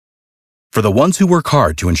For the ones who work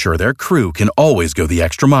hard to ensure their crew can always go the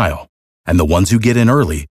extra mile, and the ones who get in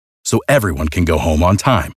early so everyone can go home on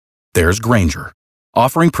time, there's Grainger,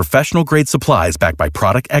 offering professional-grade supplies backed by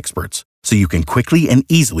product experts so you can quickly and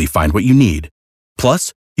easily find what you need.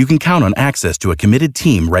 Plus, you can count on access to a committed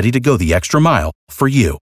team ready to go the extra mile for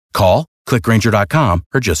you. Call, click Grainger.com,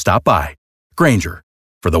 or just stop by. Grainger,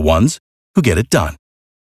 for the ones who get it done.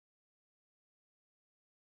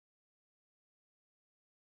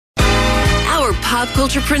 Our pop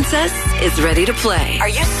culture princess is ready to play. Are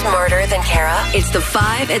you smarter than Kara? It's the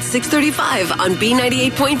 5 at 6:35 on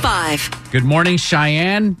B98.5. Good morning,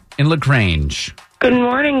 Chyanne in LaGrange. Good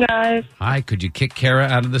morning, guys. Hi, could you kick Kara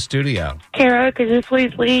out of the studio? Kara, could you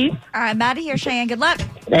please leave? I'm out of here, Chyanne. Good luck.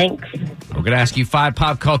 Thanks. We're going to ask you 5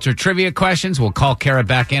 pop culture trivia questions. We'll call Kara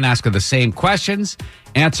back in, ask her the same questions.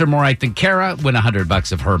 Answer more right than Kara, win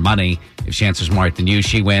 $100 of her money. If she answers more right than you,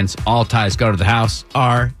 she wins. All ties go to the house.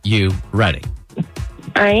 Are you ready?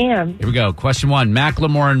 I am. Here we go. Question 1.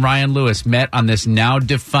 Macklemore and Ryan Lewis met on this now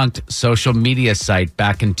defunct social media site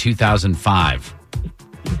back in 2005.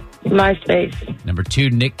 MySpace. Number 2,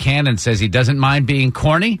 Nick Cannon says he doesn't mind being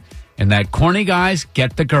corny and that corny guys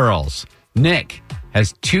get the girls. Nick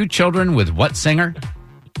has 2 children with what singer?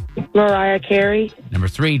 Mariah Carey. Number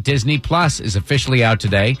 3, Disney Plus is officially out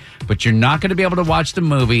today, but you're not going to be able to watch the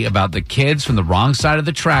movie about the kids from the wrong side of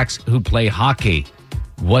the tracks who play hockey.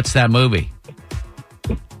 What's that movie?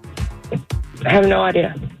 I have no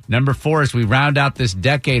idea. Number 4, as we round out this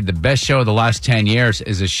decade, the best show of the last 10 years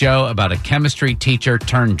is a show about a chemistry teacher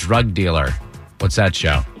turned drug dealer. What's that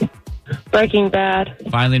show? Breaking Bad.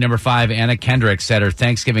 Finally, number 5, Anna Kendrick said her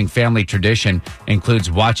Thanksgiving family tradition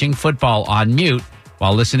includes watching football on mute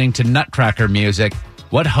while listening to Nutcracker music.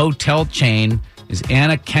 What hotel chain is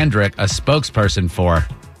Anna Kendrick a spokesperson for?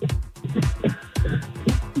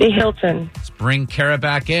 The Hilton. Let's bring Kara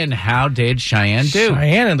back in. How did Chyanne do?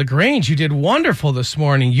 Chyanne and LaGrange, you did wonderful this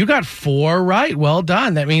morning. You got 4 right. Well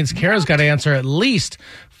done. That means Kara's got to answer at least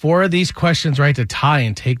 4 of these questions right to tie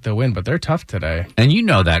and take the win, but they're tough today. And you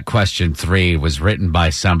know that question 3 was written by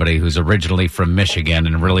somebody who's originally from Michigan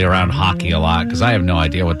and really around hockey a lot, because I have no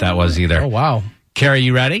idea what that was either. Oh, wow. Kara,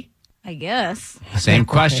 you ready? I guess. Same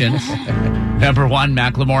questions. Number 1,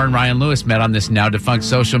 Macklemore and Ryan Lewis met on this now defunct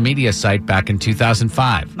social media site back in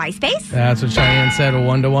 2005. MySpace? That's what Chyanne said, a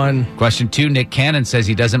 1-to-1. Question 2, Nick Cannon says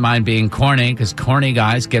he doesn't mind being corny because corny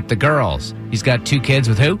guys get the girls. He's got 2 kids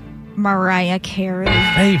with who? Mariah Carey.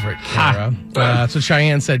 Favorite, Kara. That's what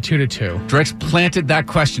Chyanne said, 2-2. Drex planted that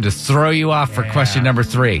question to throw you off for question number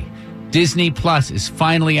 3. Disney Plus is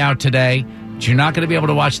finally out today. But you're not going to be able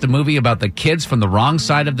to watch the movie about the kids from the wrong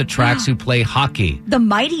side of the tracks who play hockey. The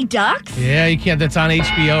Mighty Ducks? Yeah, you can't. That's on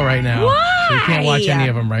HBO right now. Why? So you can't watch any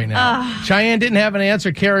of them right now. Chyanne didn't have an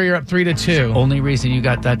answer. Kara, you're up 3-2. Only reason you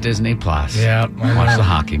got that Disney Plus. Yeah. Watch the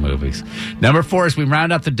hockey movies. Number 4, as we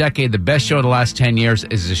round up the decade, the best show of the last 10 years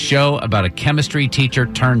is a show about a chemistry teacher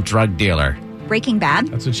turned drug dealer. Breaking Bad?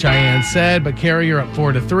 That's what Chyanne said, but Kara, you're up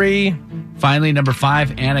 4-3. Finally, number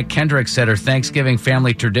 5, Anna Kendrick said her Thanksgiving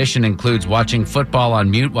family tradition includes watching football on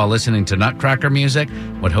mute while listening to Nutcracker music.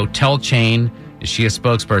 What hotel chain is she a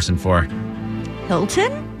spokesperson for?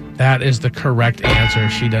 Hilton? That is the correct answer.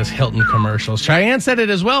 She does Hilton commercials. Chyanne said it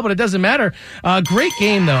as well, but it doesn't matter. Great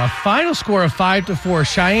game, though. A final score of 5-4.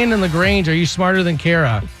 Chyanne and LaGrange, are you smarter than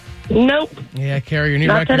Kara? Nope. Yeah, Kara, your new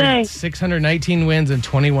Not record, today. 619 wins and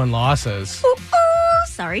 21 losses. Ooh,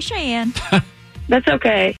 sorry, Chyanne. That's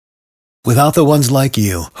okay. Without the ones like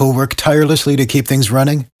you, who work tirelessly to keep things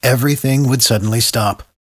running, everything would suddenly stop.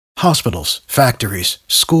 Hospitals, factories,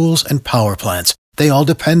 schools, and power plants, they all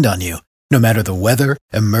depend on you. No matter the weather,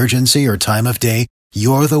 emergency, or time of day,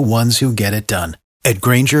 you're the ones who get it done. At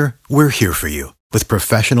Grainger, we're here for you with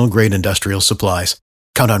professional-grade industrial supplies.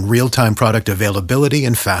 Count on real-time product availability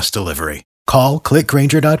and fast delivery. Call, click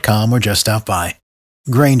Grainger.com, or just stop by.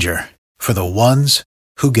 Grainger, for the ones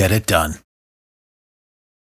who get it done.